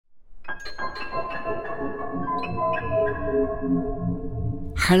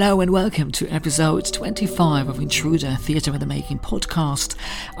Hello and welcome to episode 25 of Intruder Theatre in the Making podcast.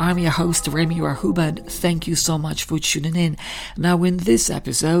 I'm your host, Remy Rahubad. Thank you so much for tuning in. Now in this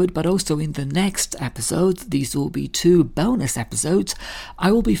episode, but also in the next episode, these will be two bonus episodes,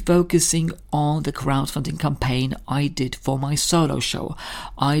 I will be focusing on the crowdfunding campaign I did for my solo show.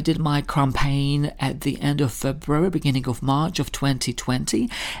 I did my campaign at the end of February, beginning of March of 2020,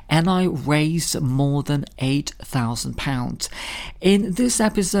 and I raised more than £8,000. In this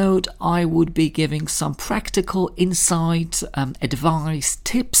episode, I would be giving some practical insight, advice,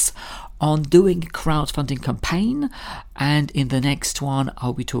 tips on doing a crowdfunding campaign, and in the next one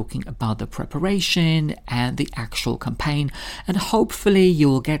I'll be talking about the preparation and the actual campaign, and hopefully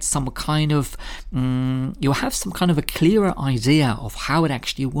you'll get some kind of you'll have some kind of a clearer idea of how it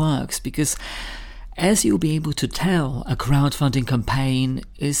actually works, because as you'll be able to tell, a crowdfunding campaign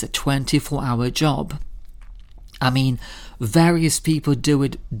is a 24-hour job. I mean, various people do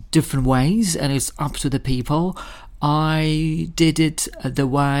it different ways, and it's up to the people. I did it the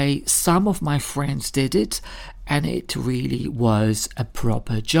way some of my friends did it, and it really was a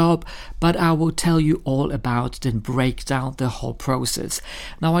proper job, but I will tell you all about it and break down the whole process.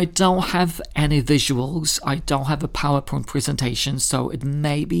 Now, I don't have any visuals, I don't have a PowerPoint presentation, so it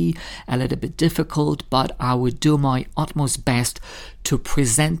may be a little bit difficult, but I will do my utmost best to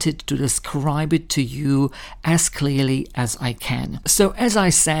present it, to describe it to you as clearly as I can. So as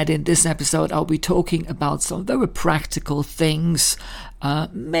I said, in this episode I'll be talking about some very practical things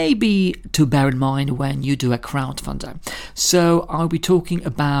maybe to bear in mind when you do a crowdfunder. So I'll be talking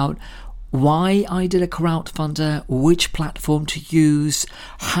about why I did a crowdfunder, which platform to use,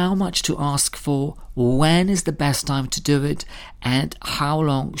 how much to ask for, when is the best time to do it, and how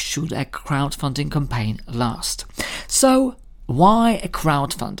long should a crowdfunding campaign last. So why a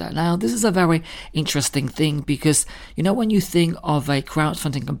crowdfunder? Now, this is a very interesting thing because, you know, when you think of a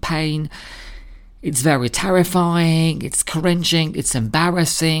crowdfunding campaign, it's very terrifying, it's cringing, it's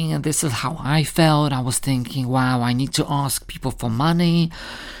embarrassing, and this is how I felt. I was thinking, wow, I need to ask people for money.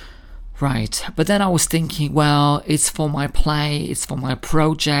 Right, but then I was thinking, well, it's for my play, it's for my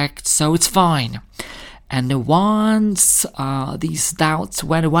project, so it's fine. And once these doubts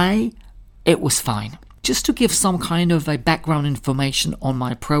went away, it was fine. Just to give some kind of a background information on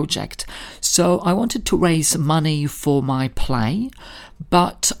my project. So I wanted to raise money for my play,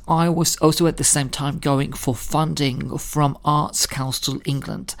 but I was also at the same time going for funding from Arts Council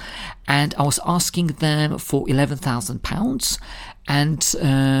England, and I was asking them for £11,000, and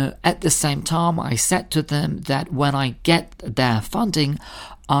at the same time I said to them that when I get their funding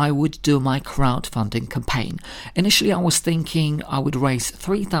I would do my crowdfunding campaign. Initially I was thinking I would raise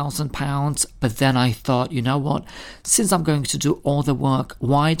 £3,000, but then I thought, you know what, since I'm going to do all the work,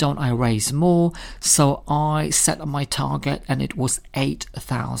 why don't I raise more? So I set up my target and it was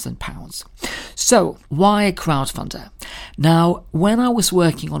 £8,000. So why a crowdfunder? Now, when I was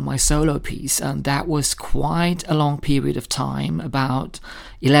working on my solo piece, and that was quite a long period of time, about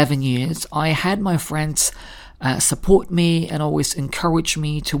 11 years, I had my friends support me and always encourage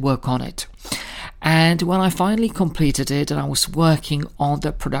me to work on it. And when I finally completed it and I was working on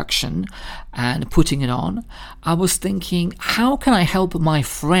the production and putting it on, I was thinking, how can I help my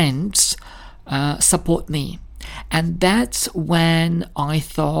friends support me? And that's when I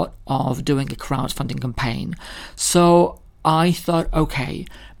thought of doing a crowdfunding campaign. So I thought, okay,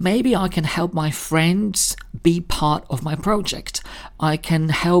 maybe I can help my friends be part of my project. I can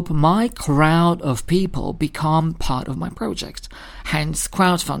help my crowd of people become part of my project, hence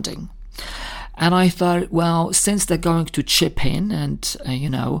crowdfunding. And I thought, well, since they're going to chip in and,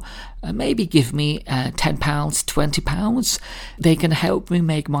 maybe give me £10, £20, they can help me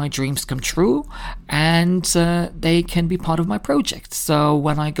make my dreams come true, and they can be part of my project. So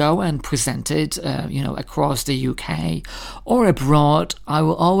when I go and present it, across the UK or abroad, I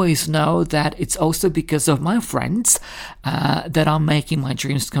will always know that it's also because of my friends that I'm making my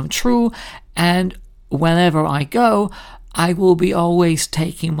dreams come true. And whenever I go, I will be always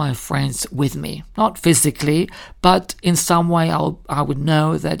taking my friends with me, not physically, but in some way I would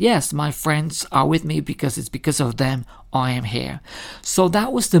know that yes, my friends are with me because it's because of them I am here. So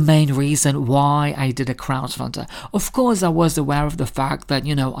that was the main reason why I did a crowdfunder. Of course, I was aware of the fact that,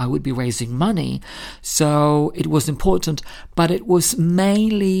 I would be raising money, so it was important, but it was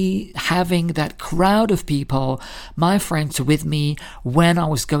mainly having that crowd of people, my friends with me, when I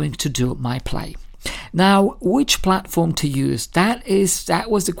was going to do my play. Now, which platform to use? That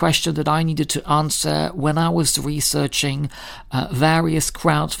was the question that I needed to answer when I was researching various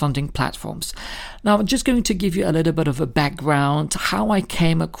crowdfunding platforms. Now, I'm just going to give you a little bit of a background how I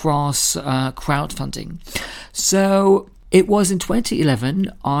came across crowdfunding. So it was in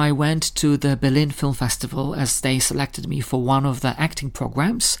 2011, I went to the Berlin Film Festival as they selected me for one of the acting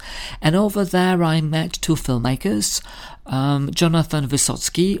programs. And over there, I met two filmmakers, Jonathan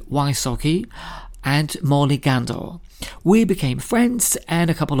Wysocki, and Molly Gandor. We became friends, and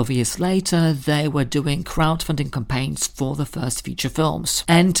a couple of years later, they were doing crowdfunding campaigns for the first feature films.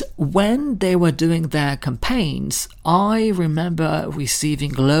 And when they were doing their campaigns, I remember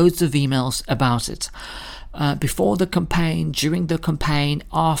receiving loads of emails about it. Before the campaign, during the campaign,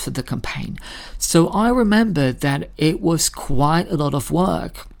 after the campaign. So I remember that it was quite a lot of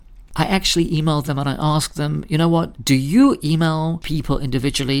work. I actually emailed them and I asked them, you know what, do you email people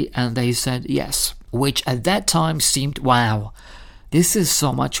individually? And they said yes, which at that time seemed, wow, this is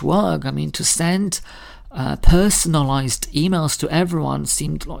so much work. I mean, to send personalized emails to everyone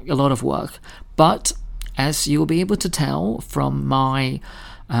seemed like a lot of work. But as you'll be able to tell from my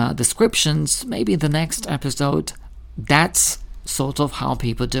descriptions, maybe in the next episode, that's sort of how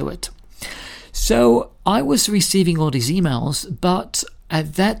people do it. So I was receiving all these emails, but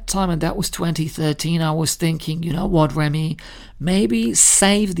at that time, and that was 2013, I was thinking, you know what, Remy, maybe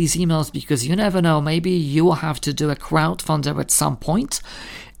save these emails because you never know, maybe you will have to do a crowdfunder at some point.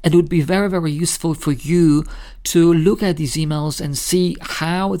 It would be very, very useful for you to look at these emails and see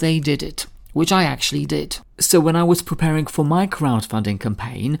how they did it, which I actually did. So when I was preparing for my crowdfunding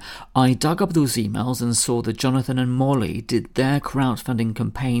campaign, I dug up those emails and saw that Jonathan and Molly did their crowdfunding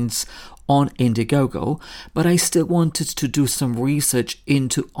campaigns on Indiegogo, but I still wanted to do some research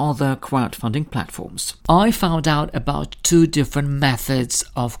into other crowdfunding platforms. I found out about two different methods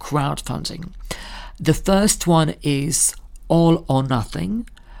of crowdfunding. The first one is all or nothing,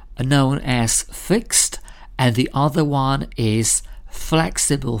 known as fixed, and the other one is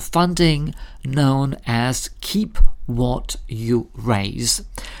flexible funding, known as keep what you raise.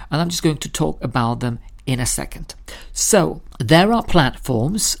 And I'm just going to talk about them in a second. So there are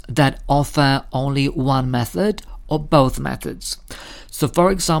platforms that offer only one method or both methods. So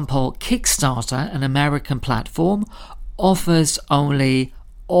for example, Kickstarter, an American platform, offers only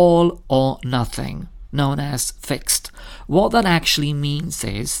all or nothing, known as fixed. What that actually means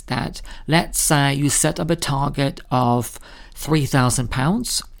is that, let's say you set up a target of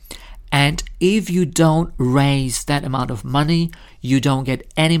 £3,000, and if you don't raise that amount of money, you don't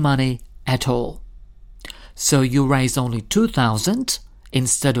get any money at all. So you raise only 2,000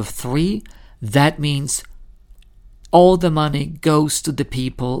 instead of 3. That means all the money goes to the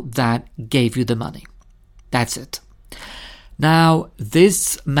people that gave you the money. That's it. Now,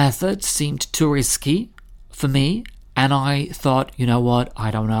 this method seemed too risky for me, and I thought, you know what,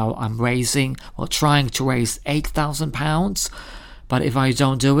 I don't know, I'm trying to raise £8,000, but if I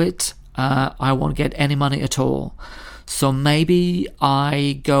don't do it, I won't get any money at all. So maybe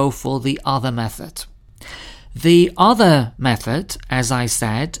I go for the other method. The other method, as I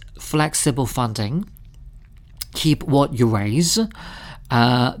said, flexible funding, keep what you raise,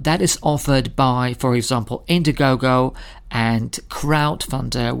 that is offered by, for example, Indiegogo and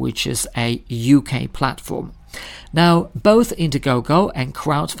Crowdfunder, which is a UK platform. Now, both Indiegogo and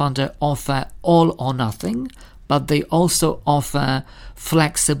Crowdfunder offer all or nothing, but they also offer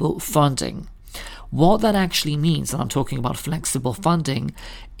flexible funding. What that actually means, and I'm talking about flexible funding,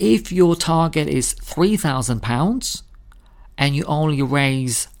 if your target is £3,000 and you only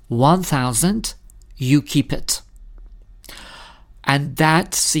raise 1,000, you keep it. And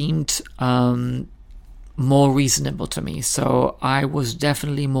that seemed more reasonable to me. So I was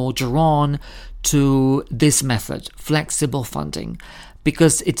definitely more drawn to this method, flexible funding,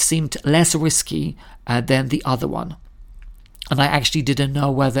 because it seemed less risky than the other one. And I actually didn't know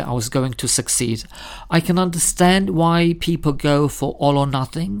whether I was going to succeed. I can understand why people go for all or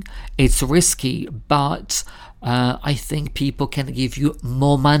nothing. It's risky, but I think people can give you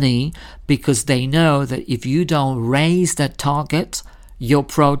more money because they know that if you don't raise that target, your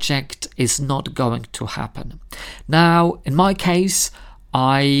project is not going to happen. Now, in my case,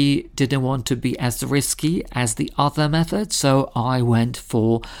 I didn't want to be as risky as the other method, so I went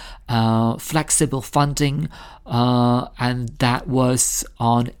for flexible funding, and that was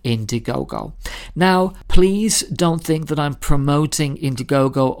on Indiegogo. Now, please don't think that I'm promoting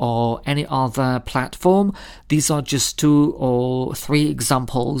Indiegogo or any other platform. These are just 2 or 3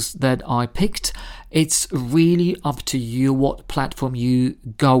 examples that I picked. It's really up to you what platform you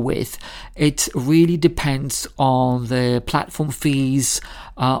go with. It really depends on the platform fees,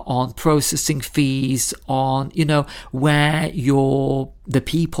 on processing fees, on, where the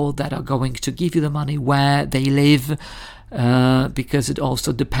people that are going to give you the money, where they live, because it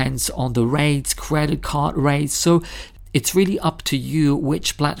also depends on the rates, credit card rates. So it's really up to you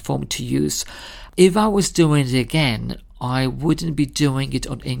which platform to use. If I was doing it again, I wouldn't be doing it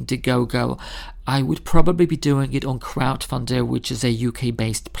on Indiegogo. I would probably be doing it on Crowdfunder, which is a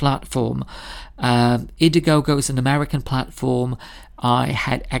UK-based platform. Indiegogo is an American platform. I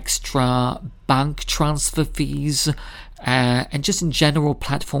had extra bank transfer fees, and just in general,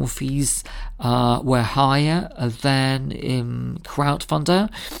 platform fees were higher than in Crowdfunder.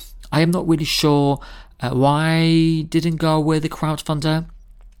 I am not really sure why I didn't go with the Crowdfunder.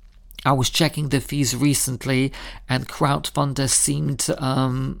 I was checking the fees recently, and Crowdfunder seemed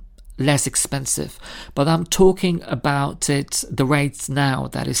less expensive. But I'm talking about the rates now,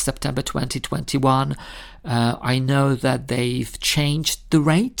 that is September 2021. I know that they've changed the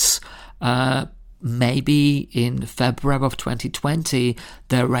rates. Maybe in February of 2020,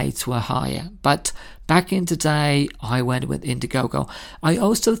 the rates were higher. But back in the day, I went with Indiegogo. I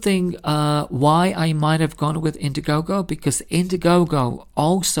also think why I might have gone with Indiegogo, because Indiegogo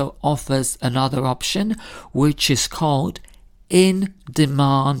also offers another option, which is called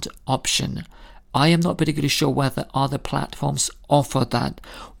in-demand option. I am not particularly sure whether other platforms offer that.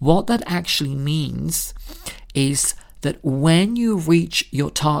 What that actually means is that when you reach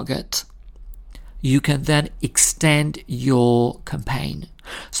your target, you can then extend your campaign.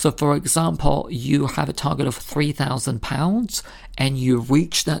 So, for example, you have a target of £3,000 and you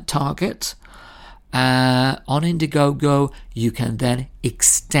reach that target. On Indiegogo, you can then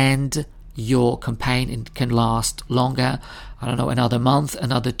extend your campaign. It can last longer, another month,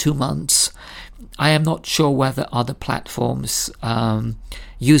 another 2 months. I am not sure whether other platforms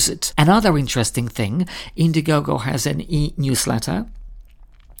use it. Another interesting thing, Indiegogo has an e-newsletter.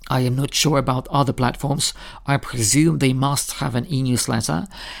 I am not sure about other platforms. I presume they must have an e-newsletter.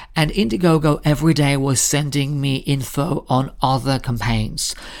 And Indiegogo every day was sending me info on other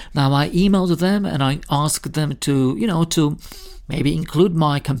campaigns. Now, I emailed them and I asked them to maybe include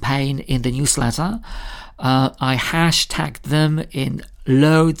my campaign in the newsletter. I hashtagged them in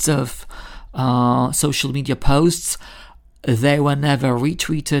loads of social media posts. They were never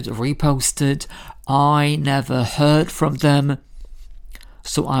retweeted, reposted. I never heard from them.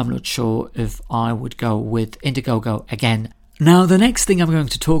 So I'm not sure if I would go with Indiegogo again. Now, the next thing I'm going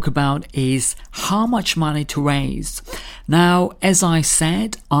to talk about is how much money to raise. Now, as I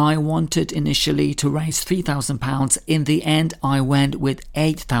said, I wanted initially to raise £3,000. In the end, I went with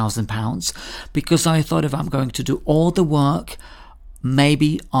 £8,000 because I thought if I'm going to do all the work,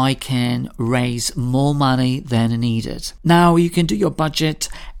 maybe I can raise more money than needed. Now, you can do your budget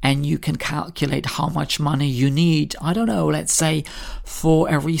and you can calculate how much money you need. I don't know, let's say for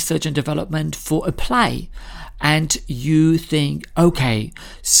a research and development for a play. And you think, okay,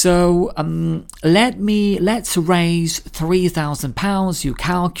 so let's raise £3,000. You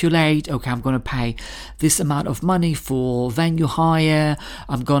calculate, okay, I'm going to pay this amount of money for venue hire.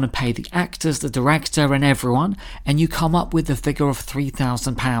 I'm going to pay the actors, the director, and everyone, and you come up with the figure of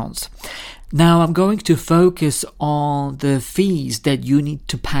 £3,000. Now, I'm going to focus on the fees that you need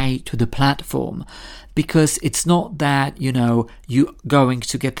to pay to the platform, because it's not that, you're going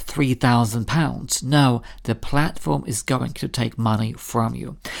to get £3,000. No, the platform is going to take money from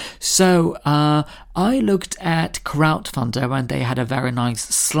you. So I looked at Crowdfunder and they had a very nice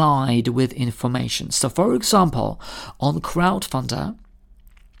slide with information. So, for example, on Crowdfunder,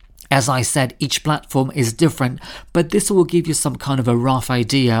 as I said, each platform is different, but this will give you some kind of a rough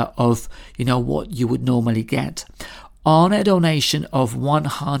idea of, what you would normally get. On a donation of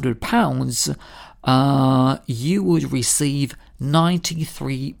 £100, you would receive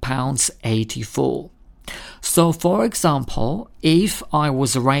 £93.84. So, for example, if I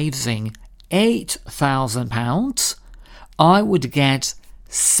was raising £8,000, I would get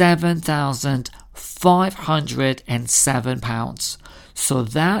 £7,507. So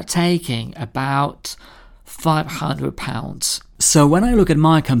that taking about £500. So when I look at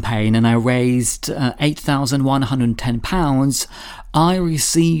my campaign and I raised £8,110, I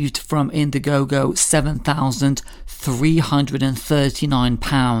received from Indiegogo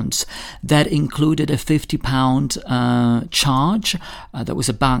 £7,339. That included a £50 charge. That was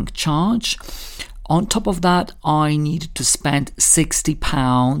a bank charge. On top of that, I needed to spend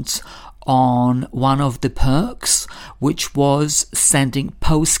 £60 on one of the perks, which was sending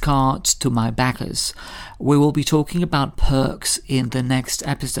postcards to my backers. We will be talking about perks in the next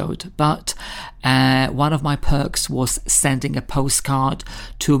episode, but one of my perks was sending a postcard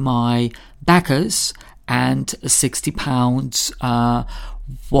to my backers, and £60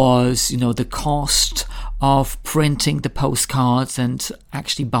 was, the cost of printing the postcards and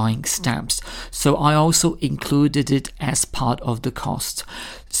actually buying stamps. So I also included it as part of the cost.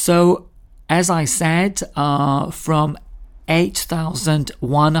 So as I said, from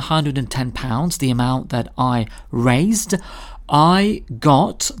 £8,110, the amount that I raised, I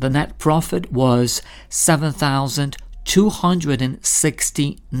got, the net profit was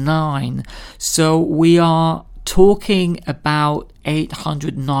 £7,269. So we are talking about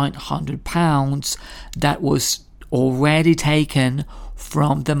 £800-900 that was already taken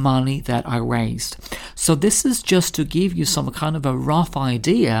from the money that I raised. So this is just to give you some kind of a rough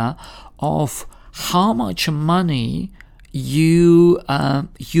idea of how much money you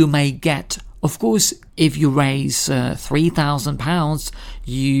may get. Of course, if you raise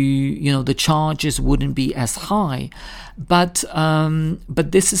 £3,000, the charges wouldn't be as high, but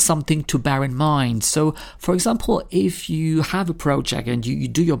this is something to bear in mind. So, for example, if you have a project and you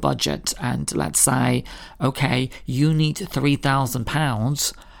do your budget, and let's say, okay, you need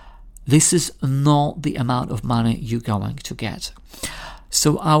 £3,000, this is not the amount of money you're going to get.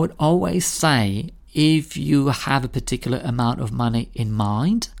 So I would always say, if you have a particular amount of money in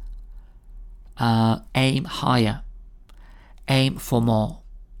mind, aim higher, aim for more.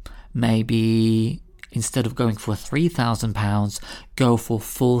 Maybe instead of going for £3,000, go for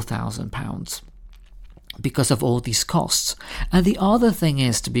 £4,000 because of all these costs. And the other thing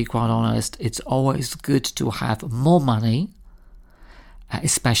is, to be quite honest, it's always good to have more money,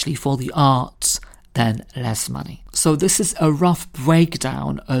 especially for the arts, than less money. So this is a rough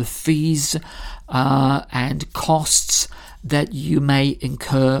breakdown of fees and costs that you may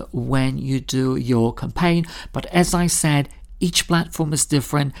incur when you do your campaign. But as I said, each platform is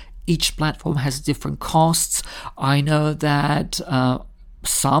different. Each platform has different costs. I know that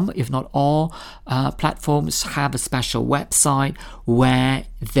some, if not all, platforms have a special website where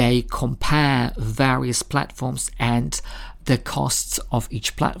they compare various platforms and the costs of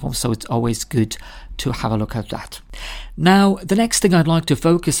each platform. So it's always good to have a look at that. Now, the next thing I'd like to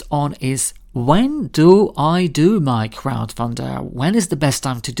focus on is, when do I do my crowdfunder? When is the best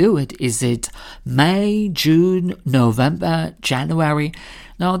time to do it? Is it May, June, November, January?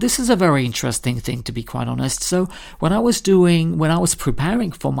 Now, this is a very interesting thing, to be quite honest. So when I was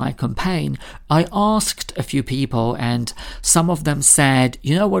preparing for my campaign, I asked a few people, and some of them said,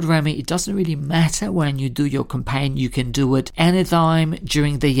 you know what, Remy, it doesn't really matter when you do your campaign. You can do it anytime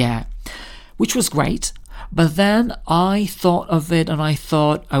during the year, which was great. But then I thought of it and I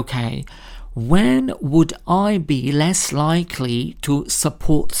thought, okay, when would I be less likely to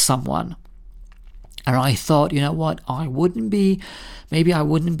support someone? And I thought, you know what, I wouldn't be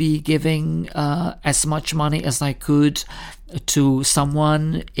giving as much money as I could to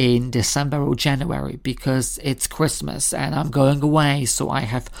someone in December or January, because it's Christmas and I'm going away, so I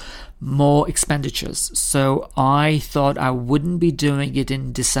have more expenditures. So I thought I wouldn't be doing it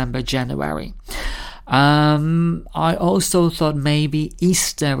in December, January. I also thought maybe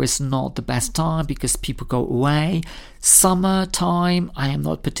Easter is not the best time because people go away. Summertime, I am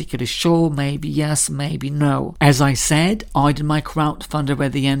not particularly sure. Maybe yes, maybe no. As I said, I did my crowdfunder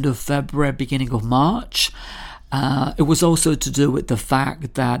at the end of February, beginning of March. It was also to do with the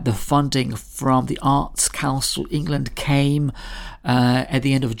fact that the funding from the Arts Council England came at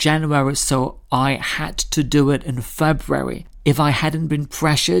the end of January, so I had to do it in February. If I hadn't been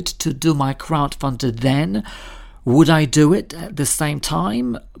pressured to do my crowdfunder then, would I do it at the same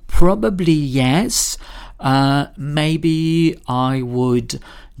time? Probably yes. Maybe I would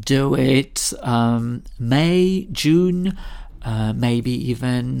do it May, June, maybe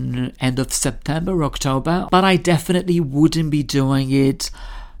even end of September, October. But I definitely wouldn't be doing it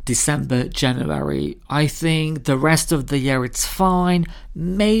December, January. I think the rest of the year it's fine.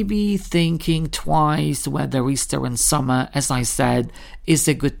 Maybe thinking twice whether Easter and summer, as I said, is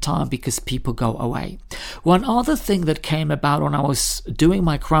a good time because people go away. One other thing that came about when I was doing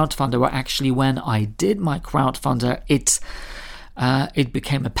my crowdfunder, or actually when I did my crowdfunder, it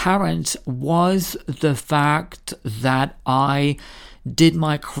became apparent, was the fact that I did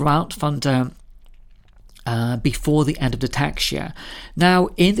my crowdfunder before the end of the tax year. Now,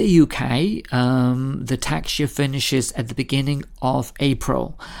 in the UK, the tax year finishes at the beginning of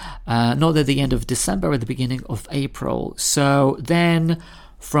April, not at the end of December, at the beginning of April. So then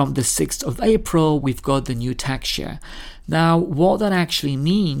from the 6th of April, we've got the new tax year. Now, what that actually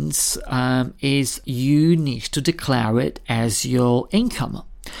means is you need to declare it as your income.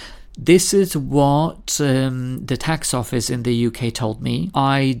 This is what the tax office in the UK told me.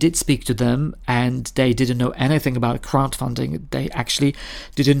 I did speak to them and they didn't know anything about crowdfunding. They actually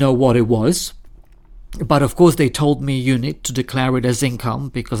didn't know what it was. But of course, they told me you need to declare it as income,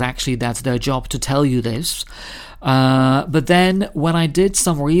 because actually that's their job to tell you this. But then when I did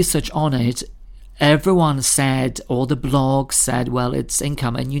some research on it, everyone said, all the blogs said, well, it's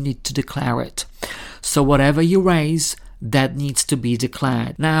income and you need to declare it. So whatever you raise, that needs to be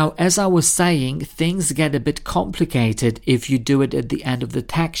declared. Now, as I was saying, things get a bit complicated if you do it at the end of the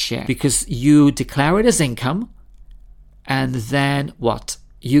tax year, because you declare it as income, and then what?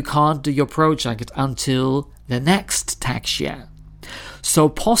 You can't do your project until the next tax year. So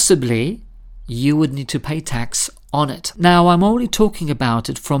possibly you would need to pay tax on it. Now, I'm only talking about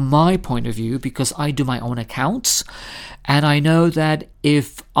it from my point of view because I do my own accounts, and I know that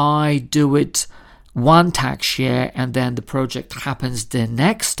if I do it one tax year and then the project happens the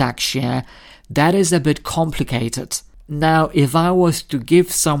next tax year, that is a bit complicated. Now, if I was to give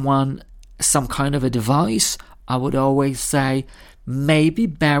someone some kind of advice, I would always say, maybe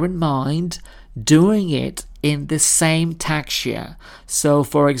bear in mind doing it in the same tax year. So,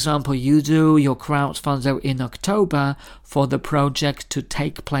 for example, you do your crowdfunder in October for the project to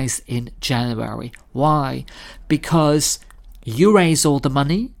take place in January. Why? Because you raise all the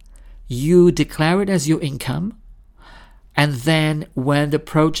money, you declare it as your income, and then when the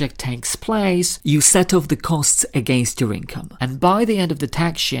project takes place, you set off the costs against your income. And by the end of the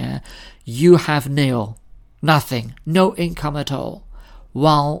tax year, you have nil, nothing, no income at all.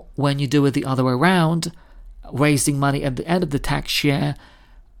 While when you do it the other way around, raising money at the end of the tax year,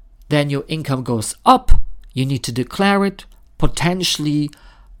 then your income goes up, you need to declare it, potentially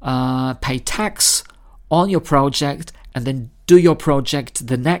pay tax on your project, and then do your project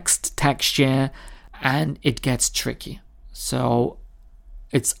the next tax year, and it gets tricky. So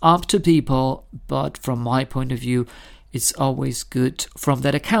it's up to people, but from my point of view, it's always good from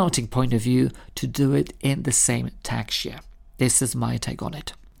that accounting point of view to do it in the same tax year. This is my take on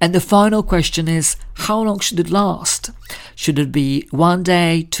it. And the final question is, how long should it last? Should it be 1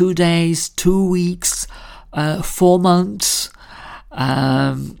 day, 2 days, 2 weeks, 4 months?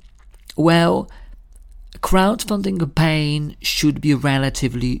 Well, crowdfunding campaign should be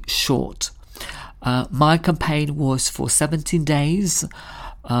relatively short. My campaign was for 17 days.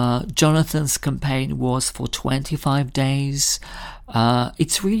 Jonathan's campaign was for 25 days.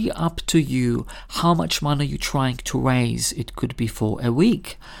 It's really up to you how much money you're trying to raise. It could be for a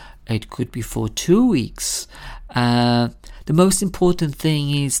week. It could be for 2 weeks. The most important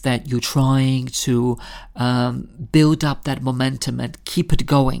thing is that you're trying to build up that momentum and keep it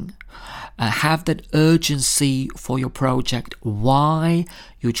going. Have that urgency for your project, why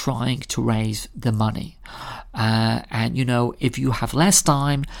you're trying to raise the money. And if you have less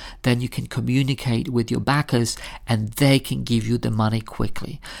time, then you can communicate with your backers and they can give you the money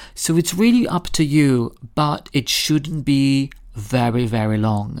quickly. So it's really up to you, but it shouldn't be very, very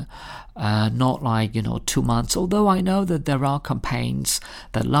long. Not like 2 months, although I know that there are campaigns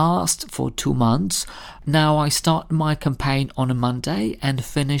that last for 2 months. Now I start my campaign on a Monday and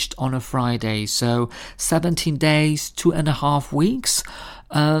finished on a Friday, so 17 days, 2.5 weeks.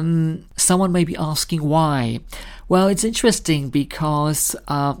 Someone may be asking why. Well, it's interesting because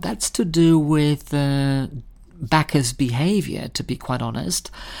that's to do with backers' behavior, to be quite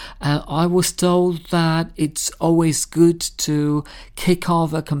honest. I was told that it's always good to kick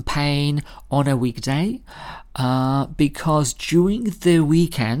off a campaign on a weekday because during the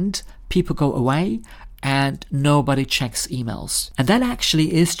weekend people go away and nobody checks emails. And that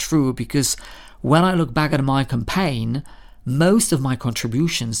actually is true, because when I look back at my campaign, most of my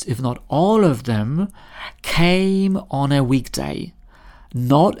contributions, if not all of them, came on a weekday.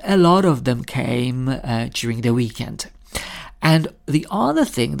 Not a lot of them came during the weekend. And the other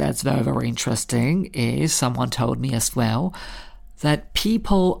thing that's very, very interesting is someone told me as well that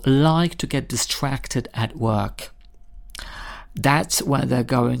people like to get distracted at work. That's when they're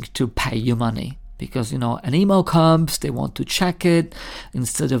going to pay you money. Because, an email comes, they want to check it.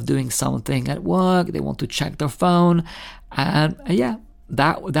 Instead of doing something at work, they want to check their phone. And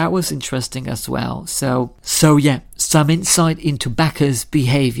that was interesting as well. So some insight into backers'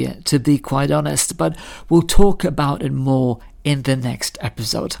 behavior, to be quite honest. But we'll talk about it more in the next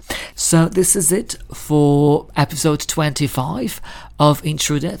episode. So this is it for episode 25 of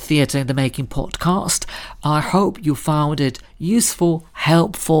Intruder Theatre in the Making podcast. I hope you found it useful,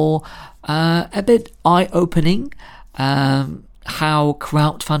 helpful, a bit eye-opening, how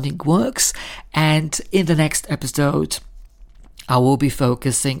crowdfunding works. And in the next episode, I will be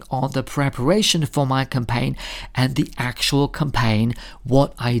focusing on the preparation for my campaign and the actual campaign,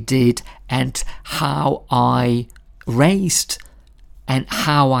 what I did and how I raised and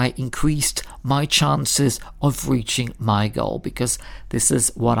how I increased my chances of reaching my goal, because this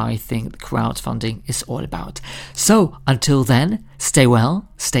is what I think crowdfunding is all about. So until then, stay well,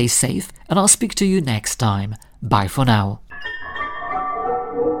 stay safe, and I'll speak to you next time. Bye for now.